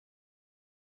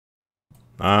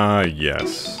Ah,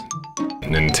 yes.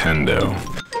 Nintendo.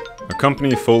 A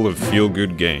company full of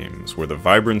feel-good games, where the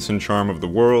vibrance and charm of the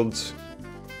worlds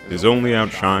is only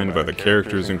outshined by the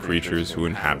characters and creatures who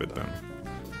inhabit them.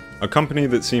 A company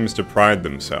that seems to pride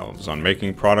themselves on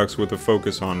making products with a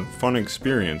focus on fun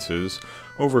experiences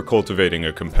over cultivating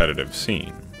a competitive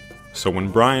scene. So when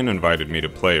Bryan invited me to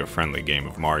play a friendly game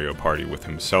of Mario Party with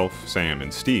himself, Sam,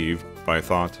 and Steve, I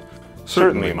thought,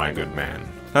 certainly, my good man,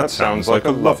 that sounds like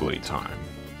a lovely time.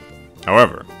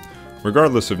 However,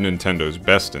 regardless of Nintendo's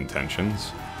best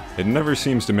intentions, it never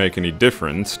seems to make any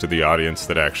difference to the audience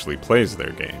that actually plays their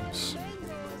games.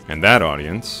 And that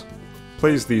audience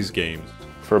plays these games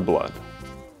for blood.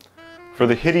 For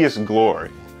the hideous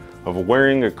glory of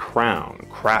wearing a crown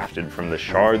crafted from the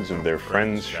shards of their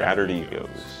friends' shattered egos.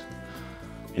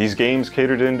 These games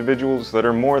cater to individuals that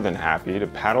are more than happy to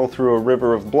paddle through a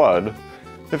river of blood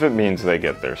if it means they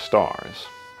get their stars.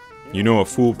 You know a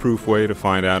foolproof way to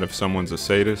find out if someone's a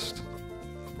sadist?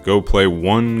 Go play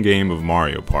one game of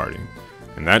Mario Party,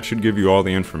 and that should give you all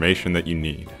the information that you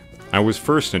need. I was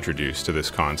first introduced to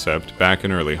this concept back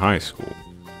in early high school.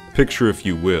 Picture, if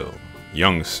you will,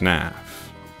 young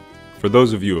Snaff. For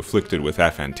those of you afflicted with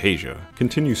aphantasia,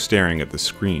 continue staring at the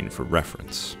screen for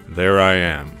reference. There I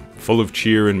am, full of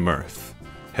cheer and mirth,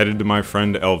 headed to my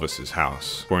friend Elvis's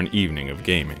house for an evening of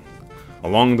gaming.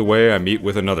 Along the way I meet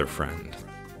with another friend,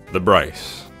 the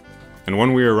Bryce. And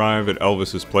when we arrive at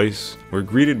Elvis's place, we're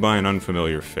greeted by an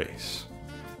unfamiliar face.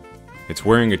 It's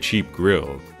wearing a cheap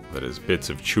grill that has bits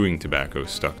of chewing tobacco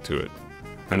stuck to it.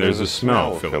 And there's a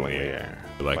smell filling the air,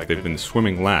 like they've been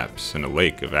swimming laps in a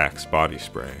lake of Axe body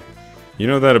spray. You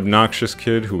know that obnoxious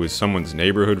kid who was someone's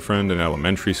neighborhood friend in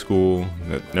elementary school,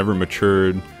 that never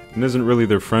matured, and isn't really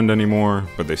their friend anymore,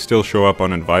 but they still show up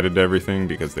uninvited to everything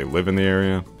because they live in the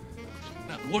area?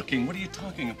 Not working? What are you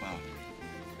talking about?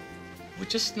 We're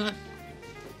just not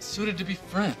suited to be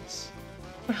friends.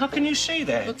 But how can you say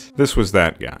that? This was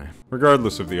that guy.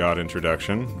 Regardless of the odd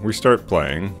introduction, we start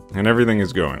playing, and everything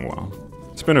is going well.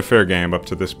 It's been a fair game up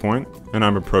to this point, and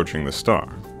I'm approaching the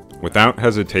star. Without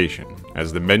hesitation,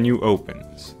 as the menu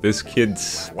opens, this kid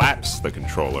slaps the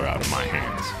controller out of my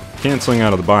hands, canceling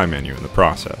out of the buy menu in the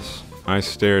process. I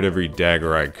stared every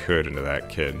dagger I could into that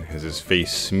kid, as his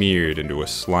face smeared into a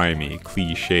slimy,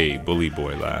 cliché bully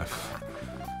boy laugh.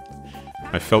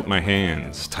 I felt my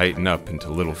hands tighten up into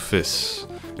little fists,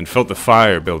 and felt the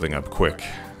fire building up quick.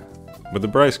 But the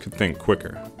Bryce could think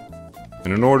quicker.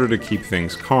 And in order to keep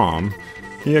things calm,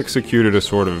 he executed a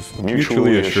sort of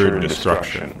mutually assured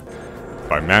destruction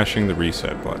by mashing the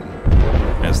reset button.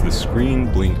 As the screen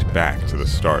blinked back to the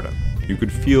startup, you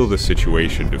could feel the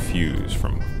situation diffuse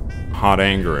from hot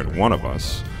anger at one of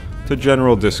us to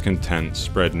general discontent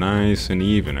spread nice and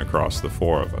even across the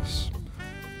four of us.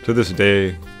 To this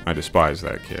day, I despise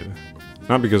that kid.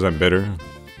 Not because I'm bitter,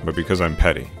 but because I'm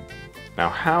petty. Now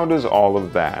how does all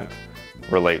of that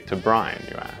relate to Bryan,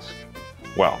 you ask?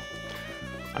 Well,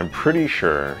 I'm pretty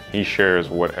sure he shares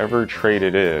whatever trait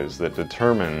it is that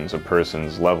determines a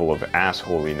person's level of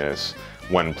assholiness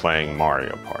when playing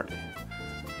Mario Party.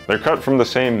 They're cut from the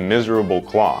same miserable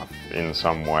cloth in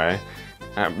some way,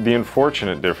 the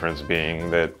unfortunate difference being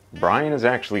that Bryan is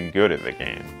actually good at the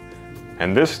game.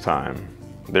 And this time,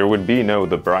 there would be no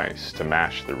the Bryce to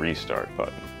mash the restart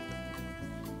button.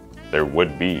 There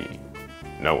would be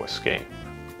no escape.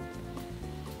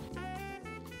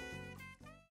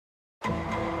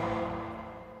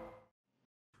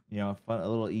 You know, a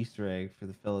little Easter egg for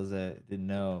the fellas that didn't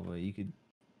know, but you could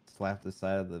slap the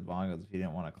side of the bongos if you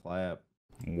didn't want to clap.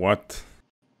 What?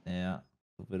 Yeah,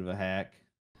 a bit of a hack.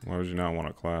 Why would you not want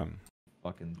to clap?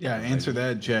 Fucking yeah, answer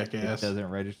that, jackass. It doesn't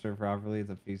register properly.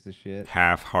 It's a piece of shit.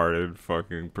 Half-hearted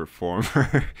fucking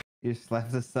performer. You slap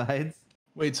the sides.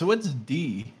 Wait, so what's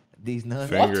D? These nuts.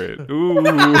 Finger it. Ooh.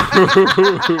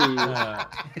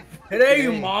 Hey there,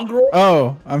 you mongrel.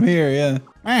 Oh, I'm here, yeah.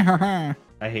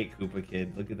 I hate Koopa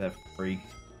Kid. Look at that freak.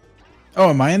 Oh,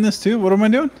 am I in this too? What am I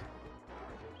doing?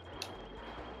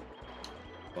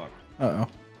 Fuck. Uh-oh.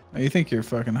 Oh, you think you're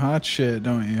fucking hot shit,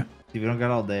 don't you? Steve, we don't got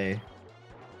all day.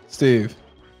 Steve.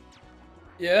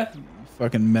 Yeah? You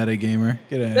fucking meta gamer.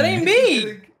 Get out of That here. ain't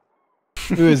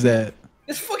me! Who is that?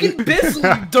 It's fucking Bizzle,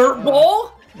 you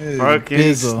dirtball! Fucking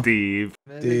Bizzle. Steve.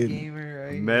 Dude. Gamer,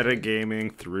 right?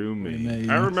 Metagaming through me.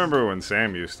 Yeah. I remember when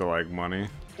Sam used to like money.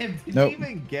 Did Nope. you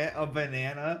even get a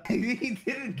banana? He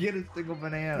didn't get a single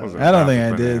banana. Wasn't I don't half think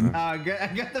a I did. banana. I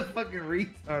got the fucking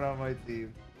restart on my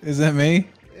team. Is that me?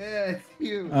 Yeah, it's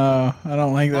you. Oh, I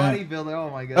don't like that. Bodybuilder, oh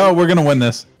my god. Oh, we're gonna win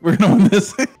this. We're gonna win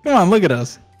this. Come on, look at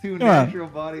us. Two come on. natural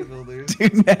bodybuilders. You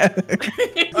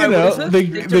know,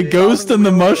 the ghost and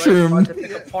the mushroom,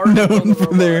 known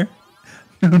for their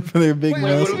For their big Wait,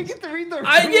 mouth. we get to read the rules.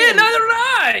 Yeah, neither did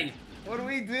I. What do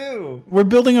we do? We're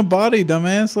building a body,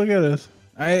 dumbass. Look at us.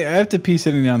 I have to pee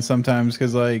sitting down sometimes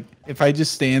because, like, if I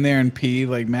just stand there and pee,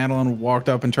 like, Madeline walked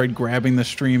up and tried grabbing the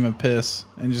stream of piss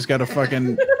and just got a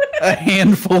fucking a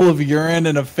handful of urine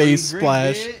and a face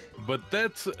splash. But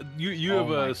that's you have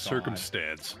a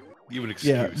circumstance. You have an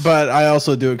excuse. Yeah, but I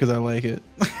also do it because I like it.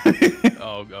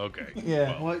 Oh, okay.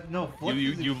 Yeah. Well, What? No.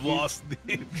 you've lost.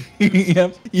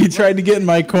 Yep. You tried to get in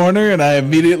my corner and I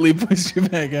immediately pushed you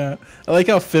back out. I like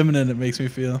how feminine it makes me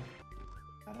feel.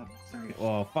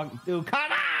 Oh fuck, dude! Come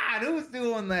on! Who's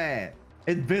doing that?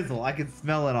 It's Bizzle. I can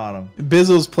smell it on him.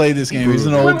 Bizzle's played this game. He's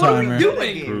an Wait, old what are we timer.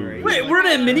 doing? Wait, we're in a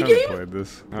I mini haven't game? played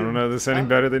this. I don't know this any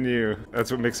better than you.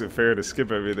 That's what makes it fair to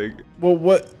skip everything. Well,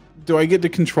 what? Do I get to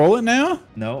control it now?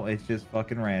 No, it's just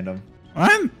fucking random.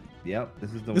 What? Yep,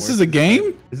 this is the. This worst is a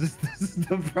game? This is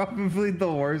probably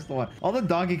the worst one. All the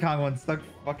Donkey Kong ones suck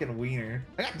fucking wiener.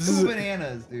 I got This two is-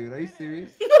 bananas, dude. Are you serious?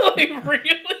 Like,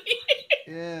 really?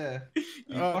 Yeah.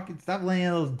 You fucking stop laying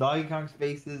out those Donkey Kong's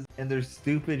faces and their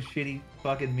stupid, shitty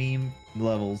fucking meme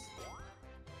levels.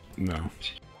 No.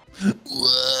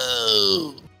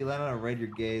 Whoa. You land on a red, you're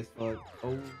gay as fuck.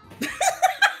 Oh.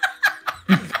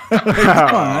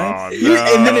 Come on.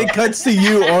 Oh, And then no. it cuts to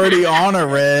you already on a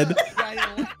red.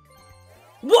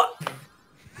 What?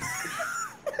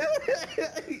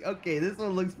 Okay, this one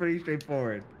looks pretty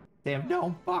straightforward. Damn,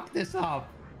 don't fuck this up.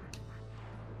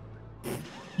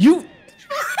 You.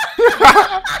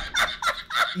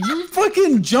 You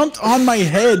fucking jumped on my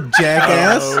head,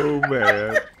 jackass. Oh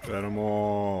man. Bet them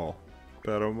all.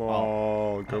 Bet them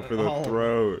all. Go for the Oh.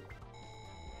 throat.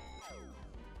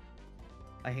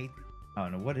 I hate. Oh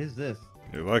no, what is this?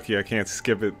 You're lucky I can't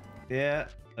skip it. Yeah.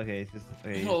 Okay, it's just.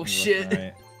 Okay, Oh, just shit.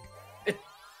 alright.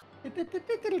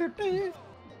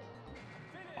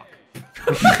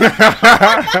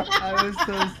 I was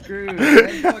so screwed.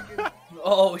 I fucking...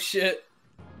 Oh shit.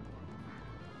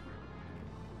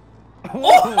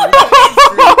 Oh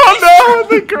no,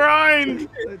 the grind!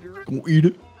 Go eat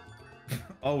it.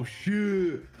 Oh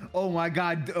shit! Oh my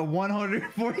god, a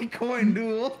 140 coin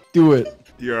duel. Do it.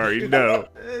 You already know.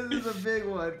 This is a big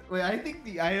one. Wait, I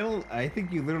think I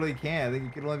think you literally can. I think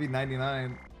you can only be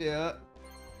 99. Yeah,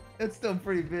 it's still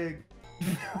pretty big.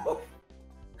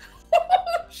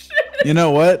 You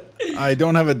know what? I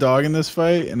don't have a dog in this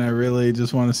fight, and I really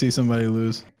just want to see somebody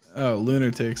lose. Oh,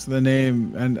 Lunatics. The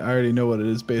name, and I already know what it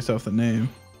is based off the name.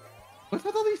 What's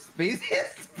with all these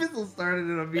spaces? Bizzle started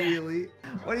it immediately.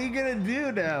 What are you gonna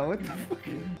do now? What the fuck?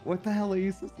 What the hell are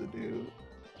you supposed to do?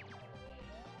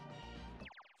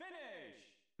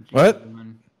 What?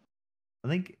 I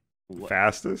think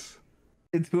Fastest?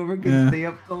 it's whoever can Yeah. stay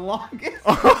up the longest.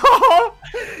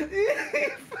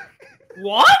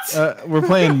 What? We're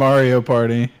playing Mario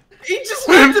Party. He just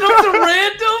left it up to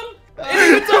random?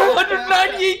 And it's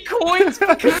 198 coins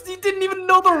because he didn't even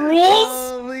know the rules?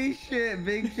 Holy shit,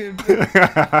 big shit.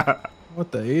 What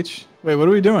the H? Wait, what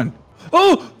are we doing?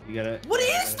 Oh! You gotta. What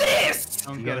is this? You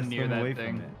Don't gotta go near swim away that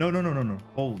from thing. it. No.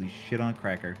 Holy shit on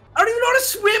cracker. I don't even know how to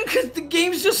swim because the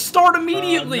games just start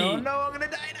immediately. No, I'm gonna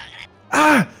die.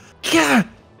 Ah!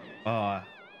 God!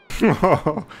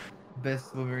 Oh,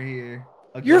 best swimmer here.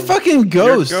 Okay, You're a fucking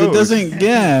ghost. It ghost. doesn't, I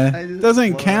yeah. just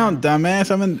Doesn't float count,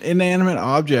 dumbass. I'm an inanimate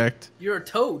object. You're a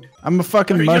toad. I'm a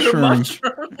fucking Or you're a mushroom.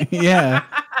 mushroom. Yeah.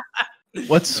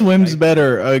 What swims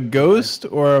better, a ghost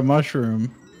or a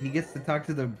mushroom? He gets to talk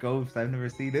to the ghost. I've never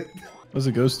seen it. What's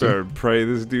a ghost do? Better pray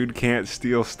this dude can't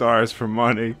steal stars for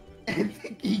money. I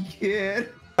think he can.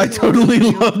 I totally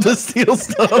love to steal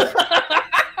stuff.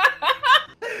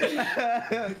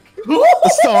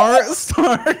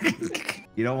 Star.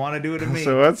 You don't want to do it to me.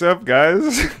 So what's up,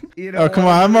 guys? You don't Oh, come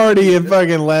on. wanna I'm do it already to in me.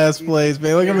 fucking last place,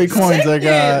 man. Look how many coins I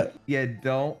got. You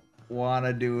don't want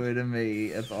to do it to me.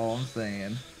 That's all I'm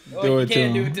saying. Oh, Do you it to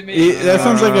can't do him. it to me. That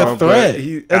sounds like a but threat.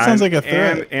 That sounds like a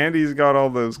threat. And Andy's got all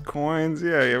those coins.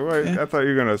 Yeah. What? Yeah. I thought you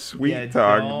were gonna sweet Yeah,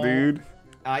 talk, don't- dude.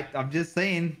 I'm just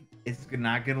saying, it's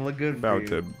not gonna look good About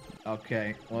for you. to.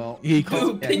 Okay, well. He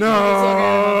Ooh, Yeah. pink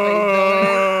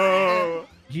No.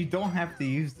 You don't have to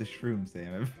use the shroom,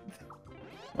 Sam.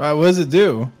 What does it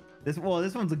do? This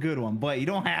one's a good one, but you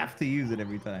don't have to use it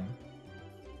every time.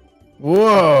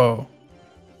 Whoa.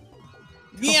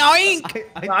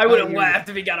 I would have laughed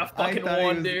if he got a I fucking thought he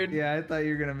one, was- dude. Yeah, I thought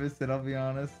you were gonna miss it. I'll be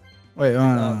honest. Wait,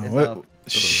 It's what? up.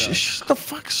 Shut the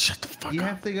fuck You up.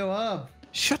 have to go up.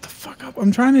 Shut the fuck up.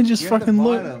 I'm trying to just You have to fucking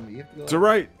look. bottom. You have to go To the up.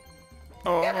 right.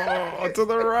 Oh, to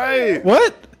the right.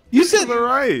 What? You To said the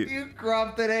right. You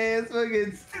cropped it, ass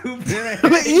fucking stupid.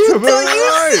 you To the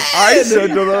right. I said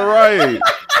to the right.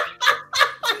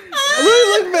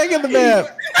 Really look back at the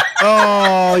map.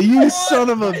 Oh, you son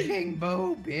of a. Fucking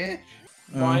bow, bitch.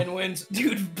 Bryan wins.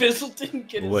 Dude, Bizzle didn't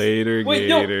get his... Later, Wait,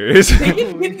 Gators. No, they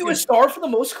didn't give you a star for the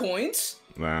most coins?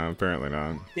 Nah, apparently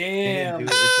not. Damn.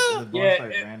 Yeah, Yeah,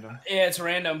 it's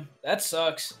random. That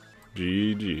sucks.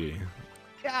 GG.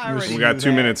 Yeah, We got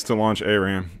 2 minutes to launch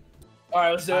ARAM.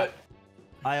 Alright, let's do it.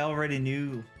 I already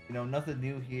knew, you know, nothing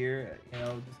new here. You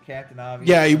know, just Captain Obvious.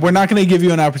 Yeah, we're not going to give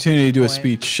you an opportunity to do a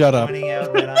speech. Shut up. Pointing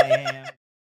out that I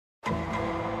am.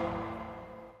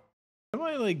 How do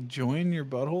I like join your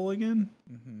butthole again?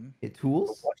 Hit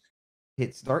tools.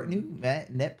 Hit start new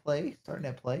net play. Start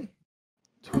net play.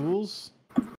 Tools.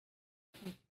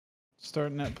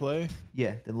 Start net play.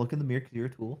 Yeah, then look in the mirror because you're a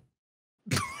tool.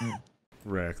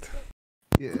 Wrecked.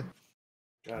 Yeah.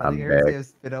 I think I heard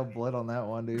spit out blood on that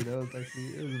one, dude. That was actually,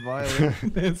 it was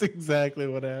violent. That's exactly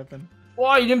what happened.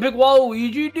 Why, you didn't pick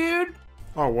Waluigi, dude?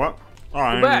 Oh, what? Oh,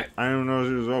 I didn't know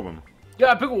it was open.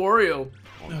 Yeah, I picked Wario.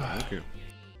 Oh, thank you.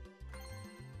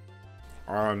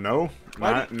 No.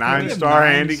 Why do you 9-star have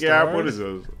 9 handicap? stars? What is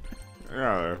those?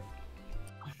 Yeah.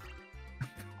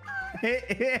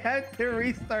 It had to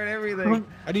restart everything.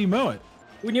 How do you mow it?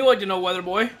 Wouldn't you like to know, Weather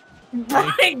Boy?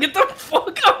 Bryan, get the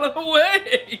fuck out of the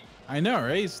way! I know,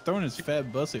 right? He's throwing his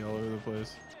fat bussy all over the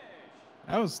place.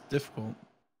 That was difficult.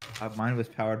 Mine was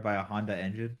powered by a Honda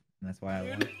engine, and that's why I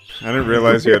won. I didn't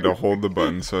realize you had to hold the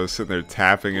button, so I was sitting there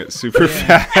tapping it super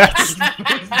fast.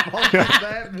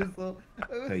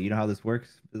 So you know how this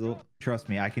works, Bizzle? Trust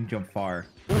me, I can jump far.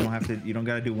 You don't have to. You don't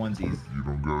gotta do onesies.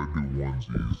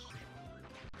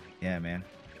 Yeah, man.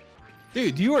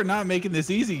 Dude, you are not making this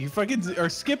easy. You fucking are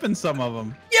skipping some of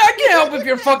them. Yeah, I can't help if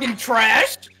you're fucking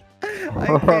trash!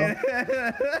 I can't.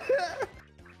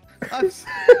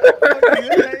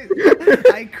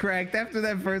 I cracked after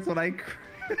that first one. I cracked.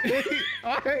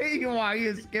 Why are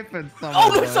you skipping some? Oh,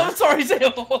 no, I'm sorry,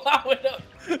 Sam. Allow it up.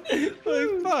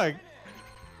 Like, fuck.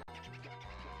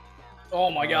 Oh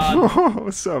my god.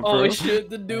 What's up, bro? Oh shit,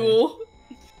 the duel.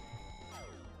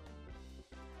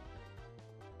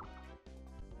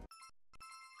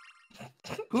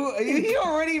 Who? He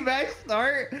already max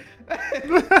start.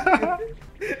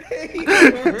 He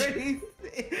already.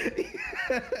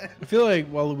 I feel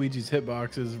like Waluigi's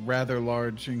hitbox is rather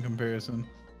large in comparison.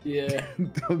 Yeah.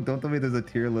 Don't tell me there's a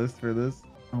tier list for this.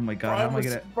 Oh my god, how am I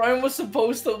gonna? Bryan was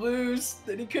supposed to lose,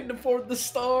 then he couldn't afford the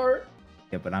star.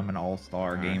 Yeah, but I'm an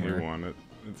all-star gamer. You won it.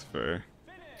 It's fair.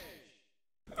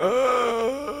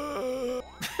 Now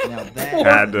that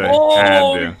Had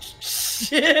to.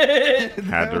 Shit!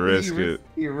 Had to risk it.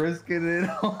 You're risking it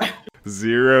all.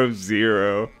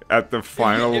 0-0 at the If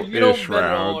you don't final-ish bet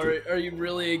at all, round. are you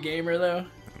really a gamer though?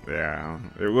 Yeah,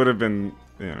 it would have been,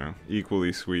 you know,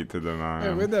 equally sweet to deny Hey,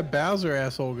 him. where'd that Bowser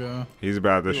asshole go? He's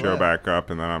about to He show left. back up,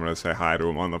 and then I'm gonna say hi to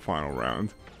him on the final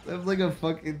round. That's like a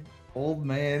fucking old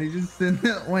man. He just sitting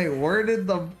there. Wait, where did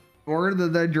the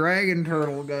dragon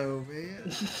turtle go,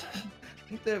 man?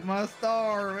 He took my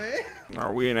star, man.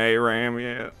 Are we in ARAM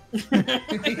yet?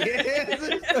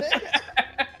 Yes.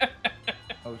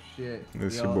 Oh shit.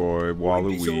 This your Y'all boy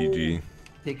Waluigi.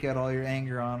 take out all your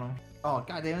anger on him. Oh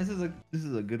goddamn, this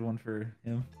is a good one for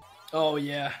him. Oh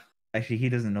yeah. Actually, he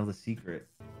doesn't know the secret.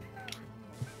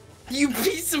 You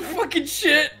piece of fucking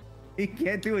shit! He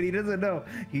can't do it. He doesn't know.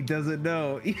 He doesn't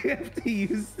know. You have to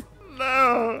use.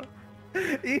 No.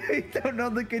 You don't know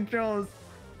the controls.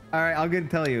 All right, I'll go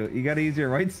tell you. You got to use your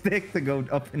right stick to go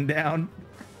up and down.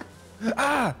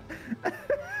 Ah!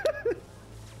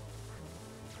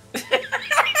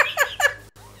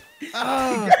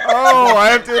 Oh, I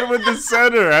have to hit him with the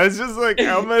center. I was just like,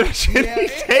 how much should he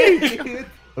take?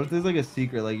 What if there's like a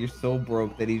secret, like you're so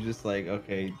broke that he's just like,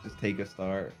 okay, just take a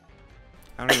star.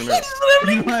 I don't even know.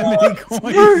 You don't have any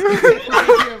coins.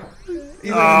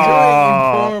 He's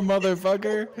like, poor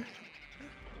motherfucker.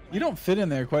 You don't fit in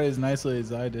there quite as nicely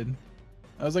as I did.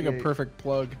 That was like a perfect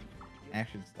plug.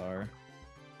 Action star.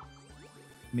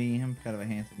 Me, I'm kind of a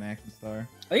handsome action star.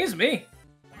 I think it's me.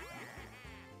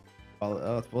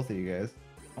 Oh, it's both of you guys.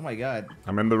 Oh my god.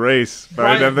 I'm in the race, but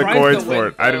I didn't have the Bryan's coins gonna for win,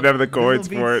 it. I didn't have the coins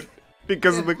for it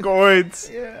because of the coins.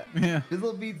 Yeah. Yeah.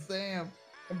 Bizzle beat Sam.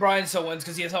 And Bryan still wins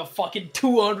because he has a fucking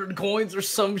 200 coins or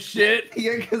some shit.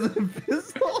 Yeah, because of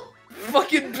Bizzle.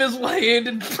 Fucking Bizzle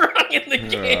handed Bryan the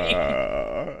game.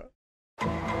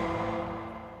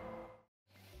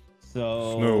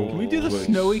 So Can we do the Place.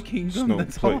 Snowy Kingdom? Snow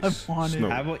That's all I place. wanted. Snow.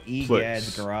 how about Place.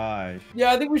 Egad's garage?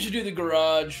 Yeah, I think we should do the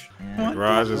garage. Yeah.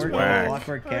 Garage is Or whack.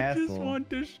 Clockwork I Castle. just want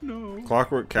the snow.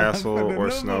 Clockwork Castle or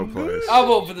Snow Place. I'll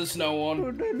vote for the snow one.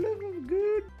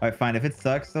 Alright, fine. If it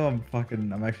sucks though, I'm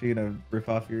actually gonna rip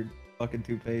off your fucking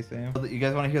toupee, Sam. You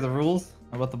guys want to hear the rules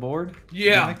about the board?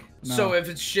 Yeah. No. So if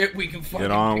it's shit, we can fucking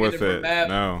Get on pick a with different it. map.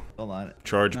 No. Hold on.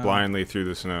 Charge No. blindly through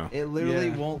the snow. It literally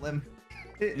Yeah. won't let me.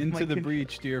 Into the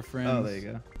breach, dear friends. Oh, there you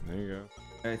go. There you go.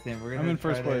 All right, Sam, we're gonna I'm in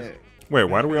try first place. to- Wait,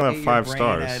 why do we all get have your 5 brain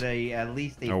stars? At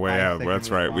least a Oh, wait, 5 yeah, second that's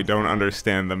right. We response don't time.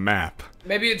 understand the map.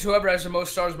 Maybe it's whoever has the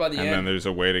most stars by the And end. then there's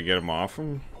a way to get them off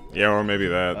them? Yeah, or maybe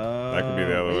that. That could be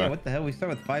the other yeah, way. what the hell? We start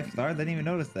with 5 stars? I didn't even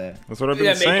notice that. That's what I've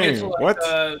Yeah, been make it saying. to, like,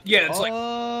 What? yeah, it's like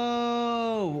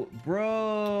Oh,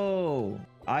 bro.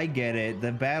 I get it.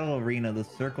 The battle arena, the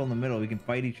circle in the middle, we can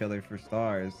fight each other for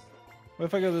stars. What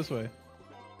if I go this way?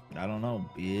 I don't know,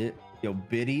 bit. Yo,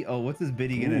 Biddy. Oh, what's this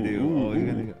Biddy gonna do? Oh, he's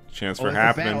gonna go. Chance Oh, for it's a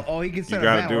happening. battle. Oh, he can You start a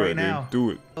gotta battle do right it, now. dude. Do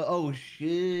it. Oh,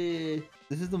 shit.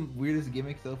 This is the weirdest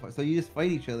gimmick so far. So you just fight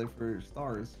each other for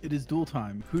stars. It is duel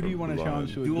time. Who do you want to Blood.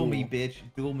 challenge to a Duel duel? me, bitch.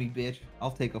 Duel me, bitch.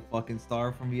 I'll take a fucking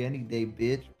star from you any day,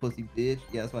 bitch. Pussy, bitch.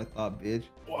 Yeah, that's what I thought, bitch.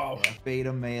 wow. Yeah,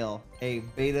 beta male. Hey,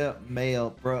 beta male,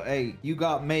 bro. Hey, you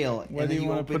got mail, Where and do then you you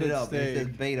wanna open put it it up, and it says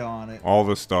stay? beta on it. All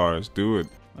the stars. Do it.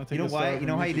 I'll take You know a star why? You from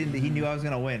know how he each of didn't? you. He knew I was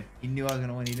gonna win. He knew I was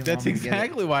gonna win. He didn't That's want me to get it.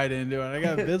 exactly why I didn't do it. I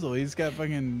got Bizzle. He's got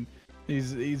fucking.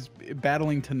 He's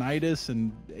battling tinnitus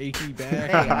and achy back.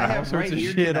 Hey, and I all have sorts right of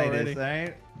here shit tinnitus, already.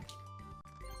 alright?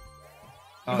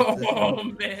 Oh,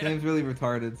 man. Sam's really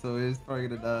retarded, so he's probably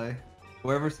gonna die.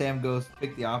 Wherever Sam goes,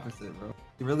 pick the opposite, bro.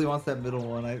 He really wants that middle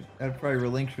one. I'd probably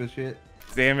relinquish it.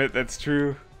 Damn it, that's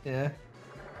true. Yeah.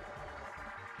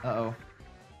 Uh-oh.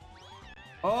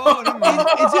 Oh, never Is, mind.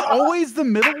 is it always the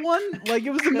middle one? Like it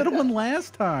was the middle one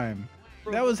last time.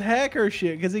 That was hacker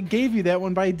shit because it gave you that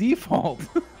one by default.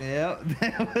 Yeah,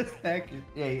 that was accurate.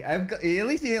 Yeah, at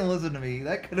least he didn't listen to me.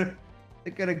 That could have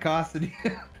costed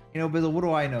you. You know, Bizzle, what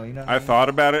do I know? You know. What I mean? thought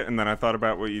about it, and then I thought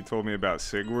about what you told me about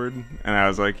Sigurd, and I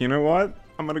was like, you know what?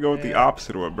 I'm gonna go with the Yeah.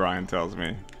 opposite of what Bryan tells me.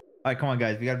 All right, come on,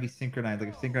 guys. We gotta be synchronized,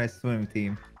 like a synchronized swimming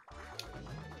team.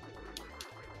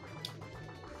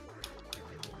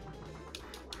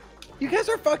 You guys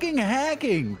are fucking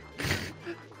hacking.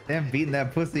 Damn, beating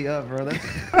that pussy up, bro. That's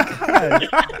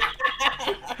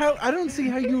How I don't see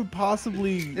how you would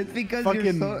possibly. it's because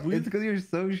fucking. it's because you're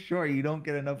so short. You don't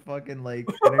get enough fucking like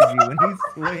energy when you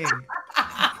swing.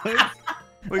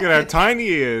 Look at how tiny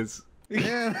he is.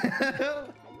 Yeah.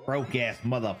 Broke ass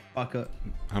motherfucker.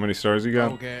 How many stars you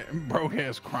got? Broke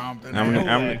ass Crompton.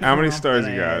 How many stars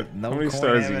you got? No How many coin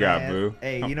stars you having got, ass. boo?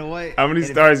 Hey, you know what? How many And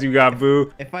stars you got,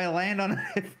 boo? If I land on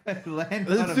Let's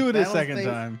on do it a battle second space,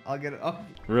 time. I'll get it up.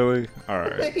 Really? All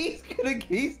right. He's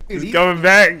He's coming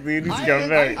back, dude. He's I- coming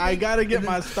back. I gotta get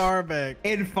my star back.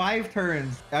 In 5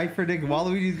 turns, I predict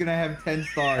Waluigi's gonna have 10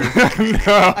 stars.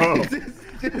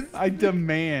 No. I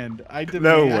demand. I demand.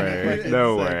 No a way. fucking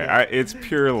No way. second. It's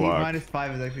pure T luck. minus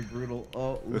 5 is actually brutal.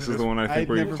 Oh, This look is the at one I I'd think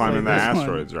where you're never climbing the played this one.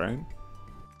 asteroids, right?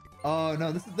 Oh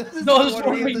no, this is No, the this one one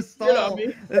where you have we to get on stall.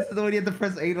 me. This is the one you have to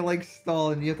press A to like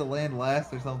stall and you have to land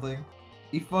last or something.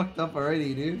 You fucked up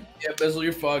already, dude. Yeah, Bizzle,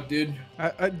 you're fucked, dude.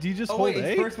 Do you just Oh hold wait,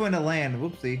 A? it's first one to land.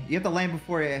 Whoopsie. You have to land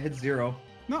before it hits 0.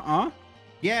 Nuh-uh.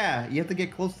 Yeah, you have to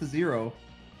get close to 0.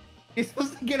 You're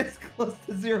supposed to get as close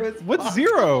to 0 as What's possible.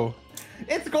 0?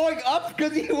 It's going up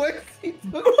because he went. He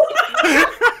took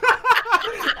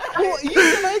Well, you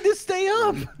had to stay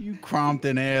up. You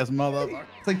Crompton ass motherfucker.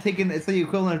 It's like it's the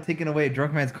equivalent of taking away a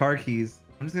drunk man's car keys.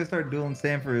 I'm just gonna start dueling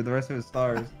Sam for the rest of his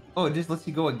stars. Oh, it just lets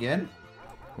you go again?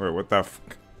 Wait, what the f?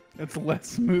 That's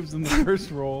less moves than the first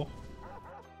roll.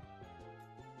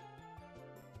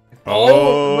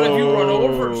 Oh, but if you run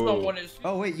over someone, is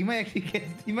Oh wait, you might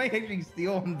actually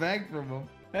steal one back from him.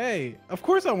 Hey, of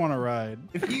course I want to ride.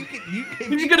 If you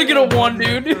you're gonna get a 1,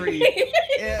 dude.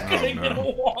 Yeah. You're gonna Oh, get a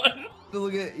no. 1.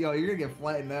 Look at you're gonna get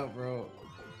flattened out, bro.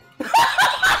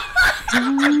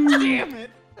 Damn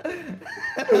it.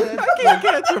 I can't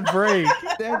catch a break.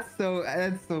 That's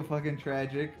so fucking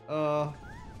tragic.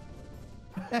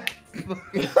 That's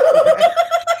fucking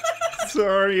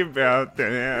Sorry about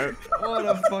that. what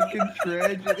a fucking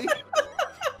tragedy.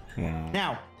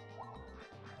 Now.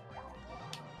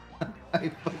 I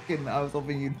was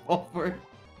hoping you'd fall for it.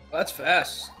 That's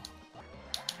fast.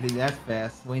 Dude, that's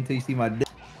fast. Wait until you see my dick.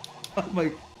 I'm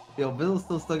like, yo, Bill's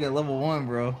still stuck at level 1,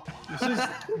 bro.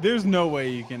 There's no way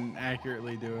you can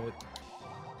accurately do it.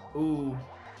 Ooh,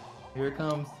 here it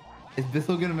comes. Is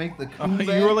Bissell gonna make the comeback?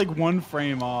 You were like 1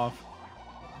 frame off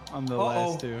on the Uh-oh.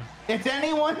 last 2. It's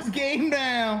anyone's game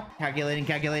now. Calculating.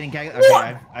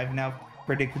 Okay, I've now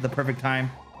predicted the perfect time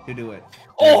to do it.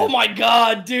 Oh my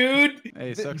god, dude.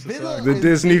 Hey, sucks to Bizzle suck. The is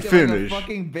Disney thinking finish. Like a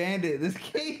fucking bandit. This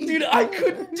game. Dude, I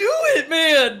couldn't do it,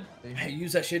 man. Hey,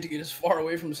 use that shit to get as far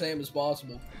away from Sam as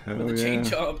possible. Hell With the chain yeah.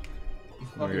 jump. He's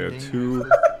I fucking got dangerous.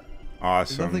 2.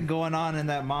 There's nothing Awesome. going on in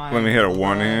that mine. Let me hit a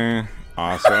 1 here.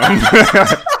 Awesome.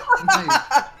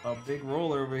 A big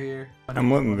roller over here.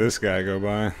 I'm letting this guy go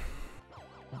by.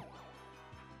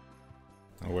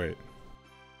 Oh wait.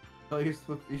 Oh, you're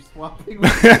swapping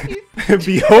with these?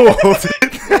 Behold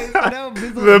No,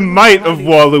 the might of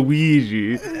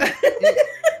Waluigi.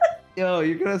 Yo,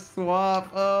 you're gonna swap.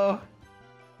 Oh.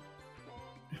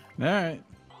 Alright.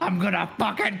 I'm gonna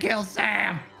fucking kill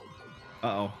Sam.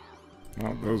 Uh-oh.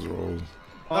 Not those rolls.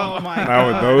 Oh my Not god.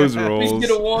 with those We rolls.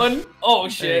 get a 1. Oh There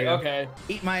shit. you go. Okay.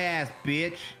 Eat my ass,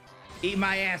 bitch. Eat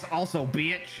my ass also,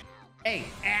 bitch. Hey,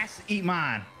 ass, eat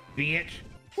mine, bitch.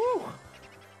 Woo.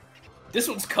 This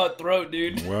one's cutthroat,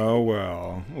 dude. Well,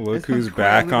 well. Look This who's one's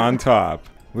back crazy. on top.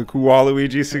 Look who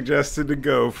Waluigi suggested to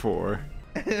go for.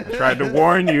 I tried to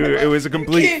warn you, it was a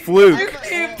complete fluke.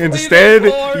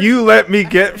 Instead, you let me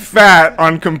get fat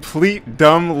on complete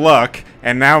dumb luck,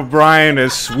 and now Bryan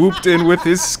has swooped in with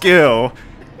his skill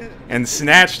and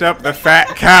snatched up the fat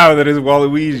cow that is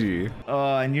Waluigi.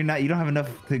 Oh, and you don't have enough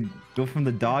to go from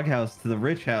the doghouse to the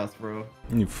rich house, bro.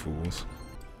 You fools.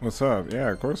 What's up? Yeah,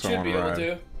 of course I Should want be to able ride.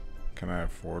 to. Can I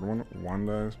afford one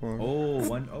dice? Oh,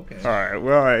 one. Okay. Alright,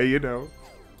 well, hey, you know.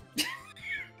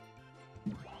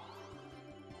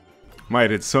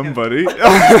 Might hit somebody.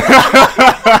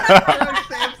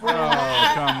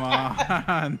 Oh, come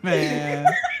on, man.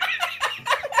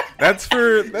 That's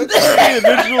for the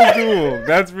initial duel.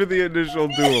 That's for the initial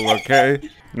duel, okay?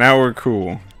 Now we're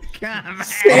cool. Come on.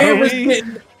 Sam was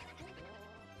getting.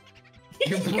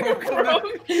 You You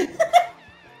broke.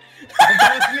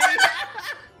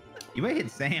 You might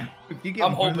hit Sam. If you get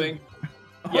I'm more than- hoping.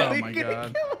 Oh, Yeah. Oh you're my gonna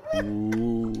god. kill him.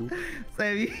 Ooh.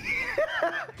 Sam, you...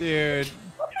 Dude.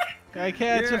 Can I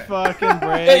catch a Yeah. fucking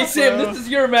break? Hey Sam, bro? this is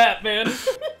your map, man.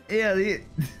 yeah,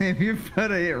 if you're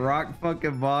gonna hit rock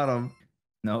fucking bottom.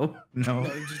 No, no.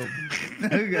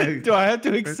 Okay. Do I have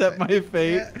to accept my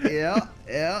fate? Yeah.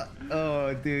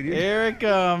 Oh, dude. You're... Here it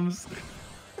comes.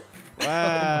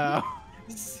 Wow.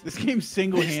 This game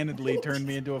single-handedly turned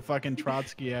me into a fucking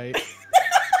Trotskyite.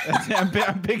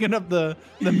 I'm picking up the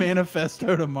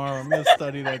manifesto tomorrow. I'm gonna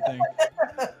study that thing.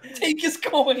 Take his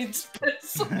coins,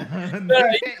 piss. Take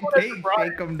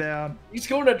him down. He's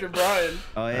going after Bryan.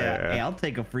 Oh yeah. Yeah. Hey, I'll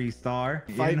take a free star.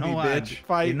 Fight me, bitch.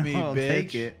 Fight me, I'll take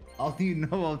bitch. it. I'll take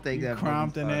that. fucking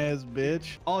Crompton star. ass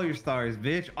bitch. All your stars,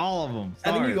 bitch. All of them.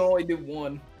 I think you Stars. can only do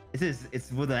 1.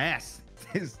 It's with an S.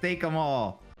 Stake them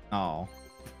all. Oh.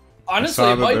 I Honestly,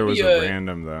 saw it that might there was be a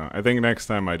random though. I think next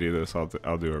time I do this, I'll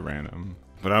do a random.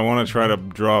 But I want to try to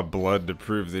draw blood to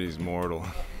prove that he's mortal.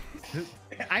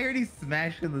 I already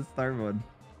smashed in the star one.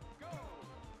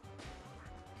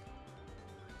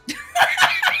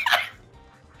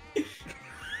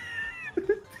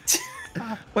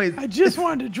 Wait, I just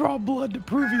wanted to draw blood to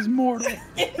prove he's mortal.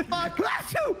 fuck,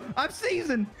 last two! I'm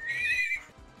seasoned!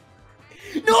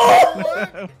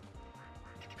 No!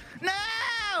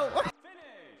 No!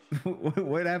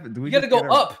 What happened? Do we You gotta just go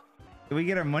get our- up. Do we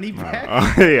get our money back?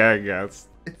 Oh, yeah, I guess.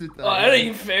 Oh, that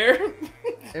ain't fair.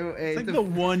 It's like the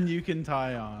one you can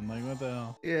tie on. Like, what the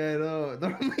hell? Yeah, no.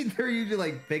 Normally they're usually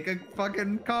like pick a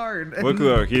fucking card. and-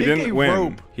 Look, he Pick didn't a win.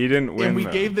 rope. He didn't win. And we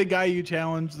though. gave the guy you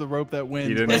challenged the rope that wins.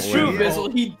 He didn't That's win. true, Yeah.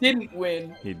 Bizzle. He didn't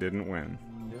win. He didn't win.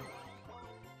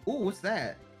 Ooh, what's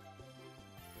that?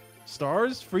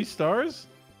 Stars? Free stars?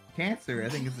 Cancer. I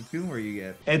think it's a tumor you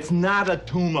get. It's not a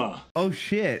tumor. Oh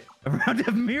shit! A round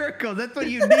of miracles. That's what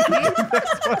you need.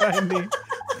 That's what I need.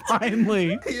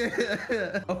 Finally.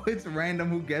 Yeah. Oh, it's random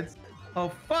who gets. Oh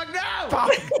fuck no!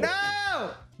 Fuck.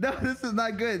 No! No, this is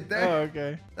not good. Oh,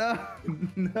 okay. No,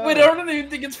 no. Wait, I don't even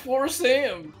think it's for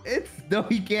Sam. It's no,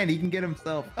 he can't. He can get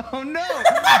himself. Oh no!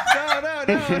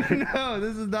 No!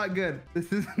 This is not good.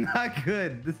 This is not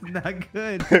good. This is not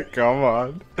good. Come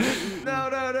on.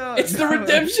 No! It's the no.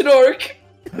 redemption arc.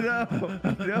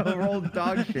 No, roll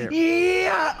dog shit.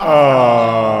 Yeah.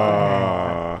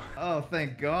 Oh. Oh,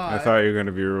 thank God. I thought you were going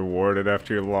to be rewarded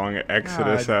after your long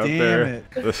exodus God out damn there.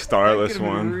 it. The That Starless could've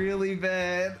been one. really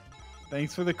bad.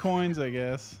 Thanks for the coins, I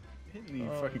guess. Hitting you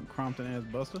fucking Crompton ass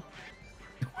buster.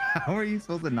 How are you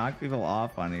supposed to knock people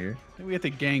off on here? I think we have to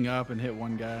gang up and hit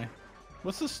one guy.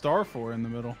 What's the star for in the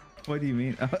middle? What do you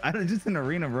mean? Oh, I don't just an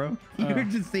arena, bro. You're Oh.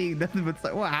 just seeing nothing but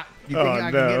star. What? You think Oh, I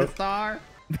can get no. a star?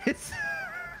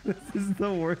 This is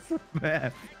the worst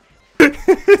map.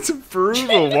 It's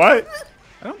brutal. What?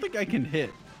 I don't think I can hit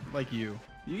like you.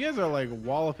 You guys are like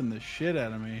walloping the shit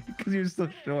out of me. Because you're so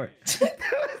short. That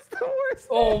was the worst.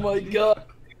 Oh my god.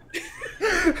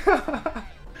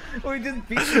 We just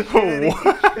beat the shit out of each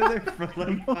other for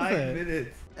like What? 5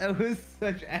 minutes. That was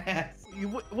such ass.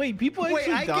 Wait, people Wait,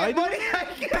 actually I died? get money. I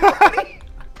get money.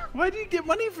 Why do you get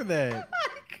money for that? I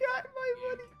got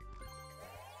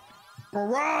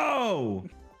Bro!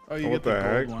 Oh, you What get the the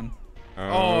gold heck? one.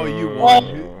 Oh, you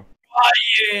won.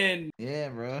 Bryan! Yeah,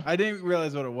 bro. I didn't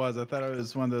realize what it was. I thought it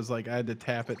was one of those like I had to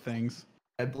tap at things.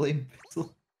 I blame Bizzle.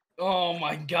 Oh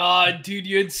my god, dude,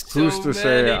 you had so Who's to many.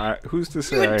 say? Who's to You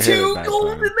say I had hit it 2 that gold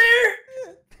time? in there?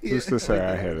 Who's to say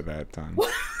I hit it that time?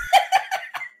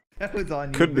 That was on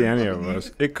you. Could be any Bizzle. of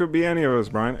us. It could be any of us,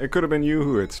 Brian. It could have been you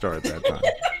who hit start that time.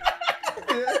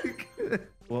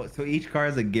 Well, so each car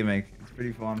is a gimmick. It's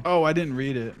pretty fun. Oh, I didn't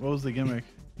read it. What was the gimmick?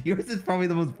 Yours is probably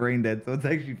the most brain dead, so it's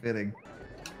actually fitting.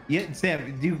 Yeah,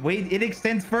 Sam, dude, wait, it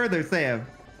extends further, Sam.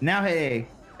 Now, hey,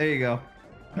 there you go.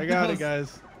 I got it,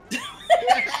 guys.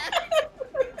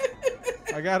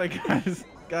 I got it, guys.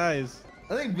 Guys.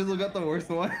 I think Bizzle got the worst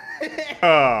one.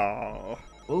 Oh.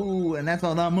 Oh, and that's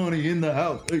all that money in the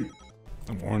house. Hey.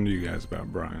 I warned you guys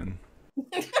about Brian.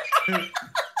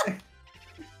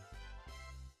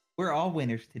 We're all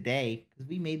winners today because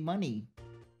we made money.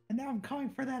 And now I'm coming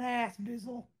for that ass,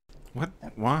 Bizzle. What?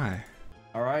 Why?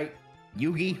 All right,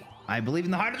 Yugi, I believe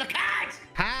in the heart of the cards.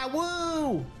 Hi,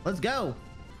 woo! Let's go.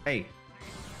 Hey,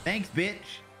 thanks,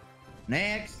 bitch.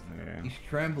 Next. Yeah. He's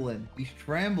trembling. He's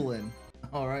trembling.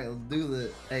 All right, let's do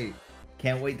this. Hey,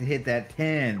 can't wait to hit that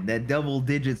 10, that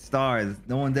double-digit stars.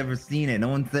 No one's ever seen it. No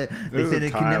one said they said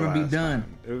it could never be done.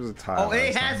 It was a tie. Oh,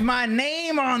 it last has time. my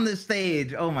name on the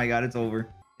stage. Oh my God, it's over.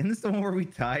 Isn't this the one where we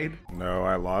tied? No,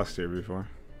 I lost here before.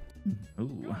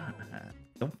 Ooh,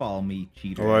 don't follow me,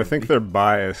 cheater. Well, I think they're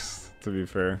biased, to be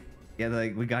fair. Yeah,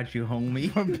 like we got you, homie.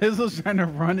 Bizzle's trying to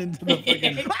run into the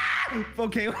fucking.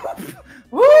 Okay.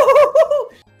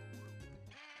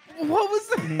 What was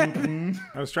that?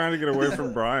 I was trying to get away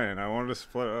from Brian. I wanted to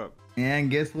split up. And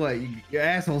guess what? Your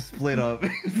asshole split up.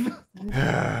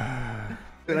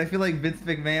 But I feel like Vince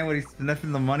McMahon when he's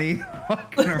sniffing the money.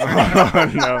 Walking around. Oh,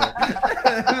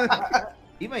 no.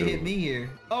 He might hit me here.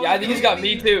 Oh, Yeah, I think he's got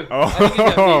me too. Oh. I think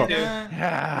he's got me too.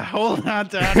 Yeah, hold on,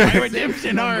 Dad. My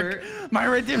redemption arc. My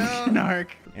redemption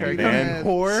arc. And Here then comes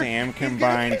whore. Sam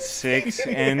combined 6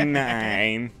 and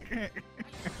 9.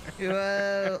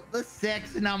 Well, the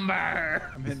sex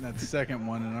number. I'm hitting that second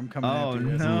one, and I'm coming Oh after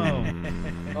you. no.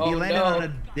 Oh, He landed no. on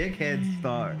a dickhead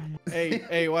star.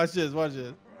 Hey, watch this, watch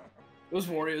this. What's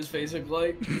Wario's face look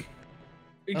like? You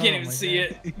Oh can't even my see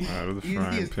God. it. Out of the You see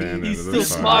frying his pan feet. into He's the still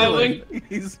fire. smiling.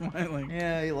 He's smiling.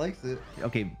 Yeah, he likes it.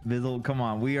 Okay, Bizzle, come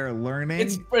on. We are learning.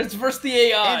 It's versus the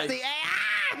AI. It's the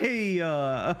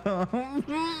AI.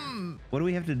 What do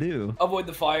we have to do? Avoid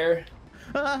the fire.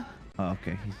 Oh,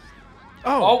 okay.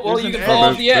 Oh, well, there's you an can fall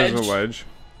edge. off the edge. There's a ledge.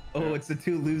 Oh, it's the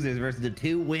 2 losers versus the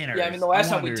 2 winners. Yeah, I mean, the last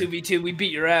time we wonder- 2v2, we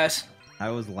beat your ass.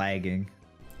 I was lagging.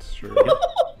 It's true.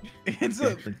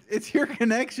 It's your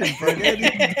connection,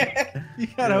 Fred. You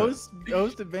got host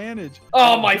advantage.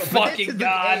 Oh my But fucking this is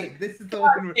god. This is the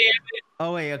God one. damn it.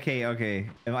 Oh wait, okay.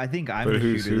 I think I'm But the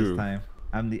who's shooter who? this time.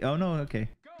 I'm the. Oh no, okay.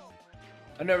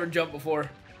 I've never jumped before.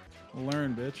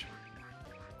 Learn, bitch.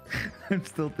 I'm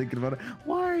still thinking about it.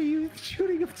 Why are you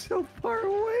shooting him so far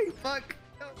away? Fuck.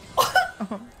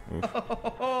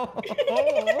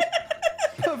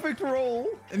 Perfect roll.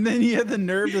 And then you had the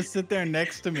nerve to sit there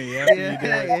next to me after you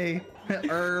did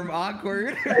it.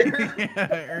 Awkward.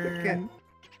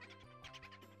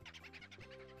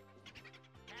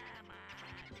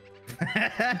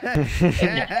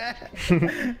 Yeah,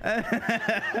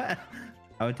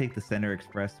 I would take the Center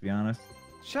Express, to be honest.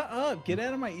 Shut up! Get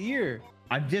out of my ear.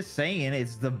 I'm just saying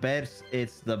it's the best.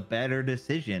 It's the better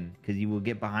decision because you will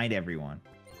get behind everyone.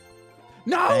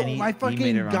 No, And he my made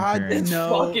fucking a wrong god, turn. This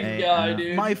no. fucking Hey, guy,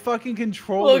 dude. My fucking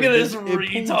controller. Look at this it pulled to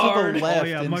retard. the left. Oh,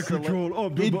 yeah, and my select- control- oh,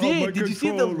 it my did. Did you see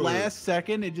the controller. last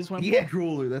second? It just went. Yeah,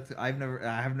 controller. That's I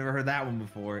have never heard that one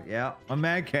before. Yeah, my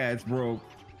Mad Cat's broke.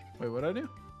 Wait, what'd I do?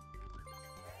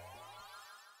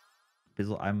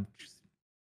 Bizzle, I'm just.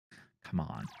 Come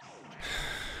on.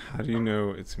 How do you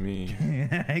know it's me?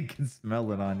 I can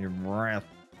smell it on your breath.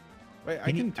 Wait, I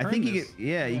Can can you, turn I think you this. get.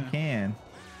 Yeah, you can.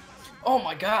 Oh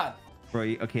my god. Bro,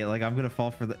 okay, like I'm gonna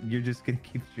fall for the. You're just gonna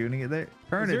keep shooting it there.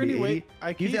 Turn Is it. there any you way idiot.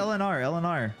 I Use can?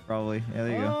 LNR probably. Yeah,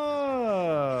 there you go.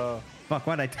 Oh. Fuck,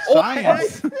 why'd I?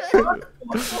 Science.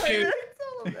 Dude.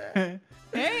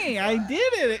 Hey, I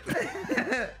did it.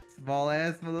 Small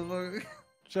ass motherfucker.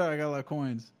 Sure, I got a lot of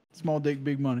coins. Small dick,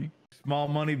 big money. Small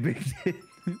money, big dick.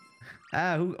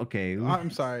 Who? Okay. I'm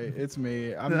sorry, it's me.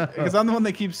 Because I'm the one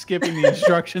that keeps skipping the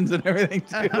instructions and everything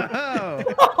too.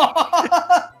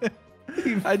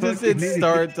 You I just fucking hit idiot.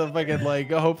 start to fucking like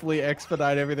hopefully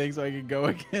expedite everything so I can go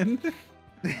again.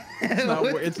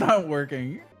 It's not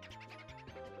working.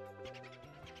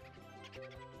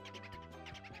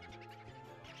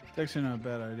 It's actually not a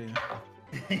bad idea.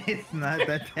 It's not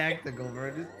that tactical,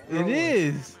 bro. Just It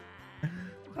is.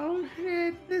 Oh shit.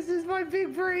 it. This is my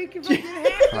big break. If I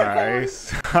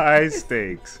get High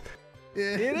stakes.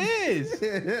 It is.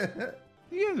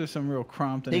 You guys are some real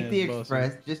Crompton. Take the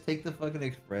express. Just take the fucking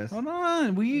express. Hold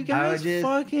on. Will you guys just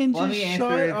fucking just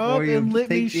shut up and let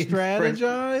me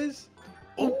strategize?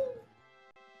 Oh.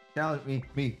 Challenge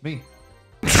me.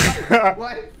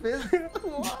 What?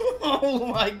 Oh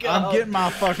my god. I'm getting my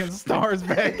fucking stars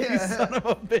back, you son of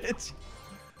a bitch.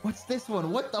 What's this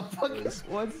one? What the fuck is?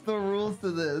 What's the rules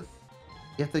to this?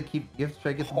 You have to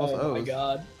try to get the most O's. Oh my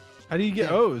god. How do you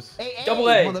get O's? Double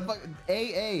A. AA.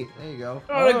 There you go.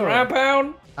 Oh, the ground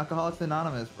pound. Alcoholics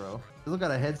Anonymous, bro. Still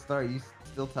got a head start. You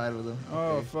still tied with him.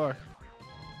 Oh Okay. fuck.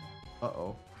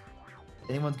 Uh-oh.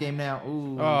 Anyone's game now.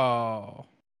 Ooh. Oh.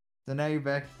 So now you're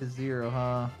back to 0,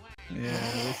 huh? Yeah,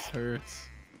 this hurts.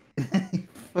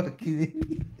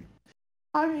 Fucking.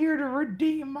 I'm here to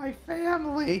redeem my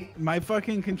family. My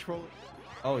fucking controller.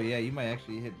 Oh yeah, you might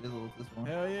actually hit Bizzle with this one.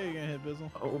 Hell yeah, you're gonna hit Bizzle.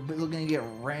 Oh, Bizzle gonna get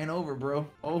ran over, bro.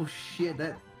 Oh shit,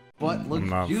 that butt looks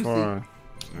Not juicy. far.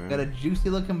 Got a juicy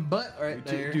looking butt right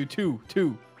there. Do two,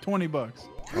 $20.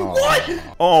 Oh. What?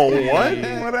 Oh, what?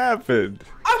 What happened?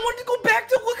 I wanted to go back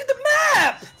to look at the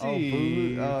map. Oh,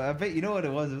 Steve. boo. I bet you know what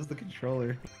it was. It was the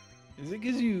controller. Is it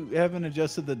because you haven't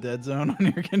adjusted the dead zone on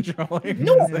your controller?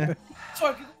 No. Yeah. So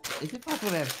I could... Is it possible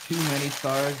to have too many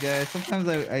stars, guys? Sometimes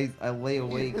I lay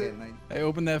awake at night. I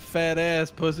opened that fat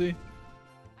ass pussy.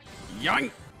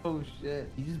 Yoink! Oh shit,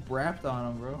 you just brapped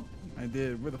on him, bro. I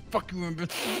did. Where the fuck you went?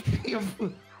 Did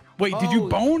Wait, did you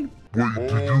bone?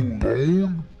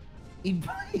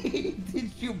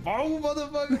 you bone,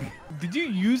 motherfucker? Did you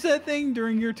use that thing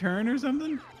during your turn or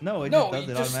something? No, it No, just does it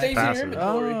it just stays in automatically.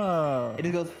 your inventory. Oh. It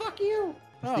just goes, fuck you.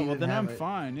 Oh, Steve well didn't then I'm have it.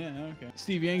 fine. Yeah, okay.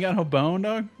 Steve, you ain't got no bone,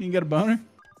 dog? You ain't got a boner?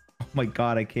 Oh my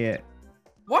god, I can't.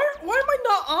 Why am I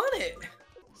not on it?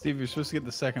 Steve, you're supposed to get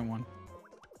the second one.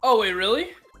 Oh wait, really?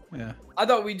 Yeah. I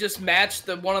thought we just matched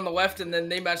the one on the left and then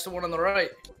they matched the one on the right.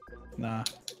 Nah.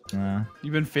 Nah.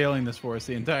 You've been failing this for us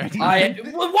the entire time.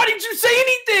 Well, why didn't you say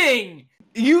anything?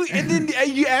 And then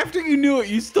after you knew it,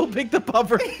 you still picked the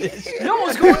puffer fish. No, I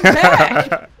was going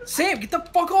back. Sam, get the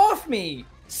fuck off me.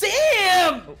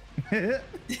 Sam! You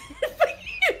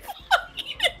fucking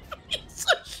piece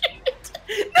of shit.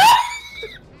 No!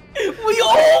 We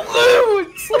all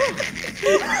lose!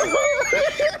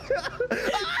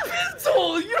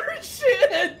 Bizzle, you're a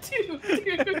shithead too,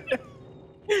 dude.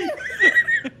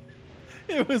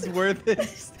 It was worth it,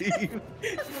 Steve.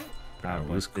 That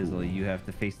was cool. Bizzle, you have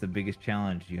to face the biggest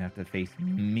challenge. You have to face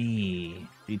me.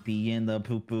 GP in the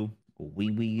poo poo.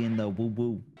 Wee wee in the woo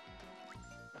woo.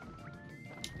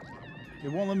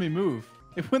 It won't let me move.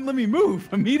 It wouldn't let me move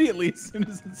immediately as soon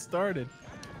as it started.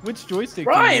 Which joystick?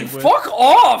 Bryan, do you fuck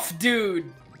off,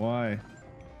 dude. Why?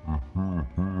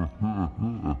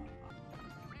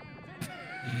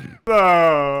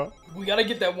 We gotta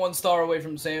get that 1 star away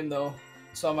from Sam, though.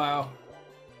 Somehow.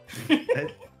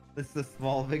 That's a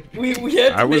small victory. We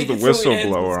had to I was make the it so it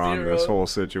ends with whistleblower on 0. this whole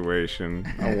situation.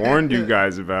 I warned you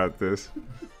guys about this.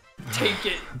 Take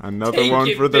it. Another Take one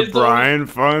it, for the Bizzle. Bryan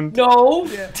fund? No,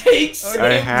 take Sam.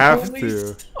 I have only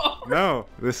to. star. No,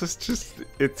 this is just,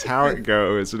 it's how it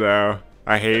goes now.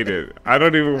 I hate it. I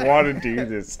don't even want to do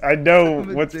this. I know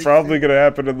what's probably going to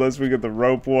happen unless we get the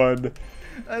rope one.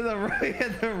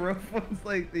 The rope one's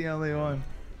like the only one.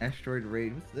 Asteroid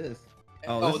raid. What's this?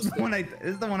 Oh, this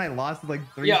is the one I lost in like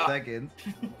 3 seconds.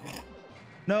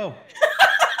 No.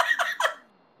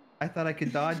 I thought I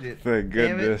could dodge it. Thank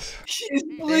goodness. She's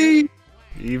bleeding.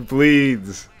 He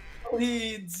bleeds.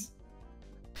 Bleeds.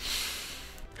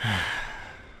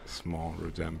 Small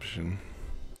redemption.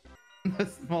 The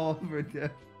small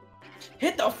redemption.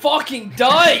 Hit the fucking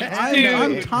dice, dude.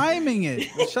 I'm timing it.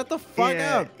 Shut the fuck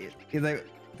up. He's like,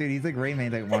 dude, he's like Rayman.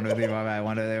 He's like 1, 2, 3, 4, 5,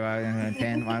 1, 2, 3, 4,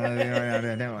 10, 1, 2, 3, 4, 5,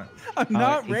 10, 1. I'm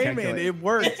not Rayman. It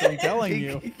works. I'm telling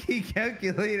you. He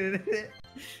calculated it.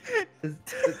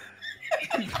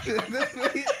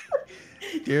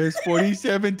 There's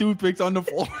 47 toothpicks on the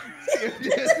floor.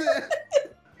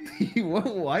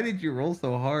 Why did you roll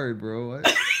so hard, bro?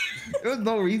 There was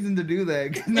no reason to do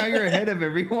that, because now you're ahead of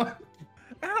everyone.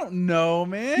 I don't know,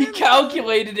 man. He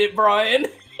calculated it, Bryan.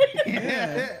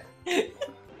 Yeah.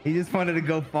 He just wanted to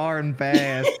go far and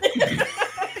fast.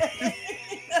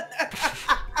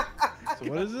 So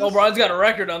what is this? Oh, Bryan's got a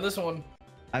record on this one.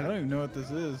 I don't even know what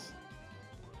this is.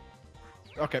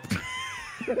 Okay.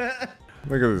 Look at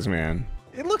this man.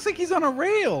 It looks like he's on a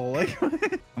rail. Like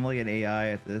I'm looking at AI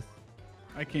at this.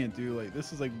 I can't do like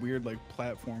this is like weird like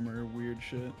platformer weird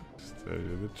shit. Steady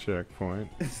to the checkpoint.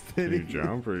 Do you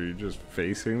jump or are you just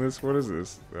facing this? What is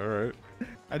this? Alright.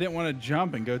 I didn't want to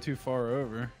jump and go too far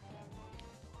over.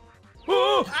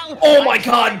 Oh my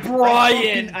God,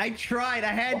 Bryan! I tried. I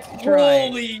had to try.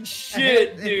 Holy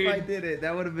shit, dude! If I did it,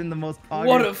 that would have been the most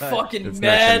popular. What a fucking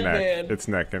madman! It's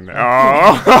neck and neck.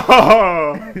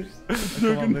 Oh!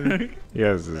 Come on, baby. He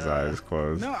has his eyes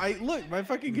closed. No, look. My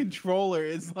fucking controller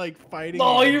is like fighting.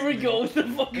 Oh, here we go with the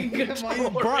fucking controller.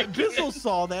 Bizzle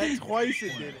saw that twice.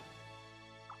 It did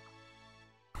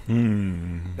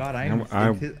it. God,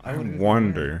 I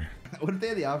wonder. What if they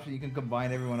had the option you can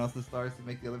combine everyone else's stars to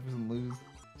make the other person lose?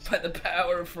 By the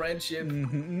power of friendship.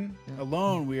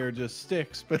 Alone, we are just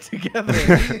sticks, but together,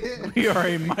 we are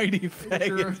a mighty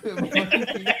faggot.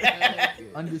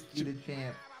 Undisputed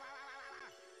champ.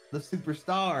 The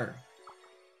superstar.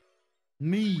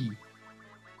 Me.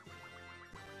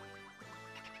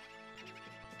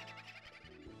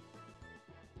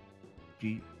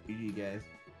 GG, guys.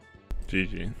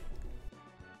 GG.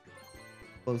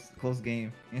 Close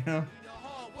game, you know?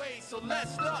 So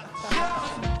let's start.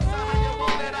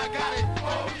 I got it.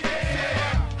 Oh, yeah.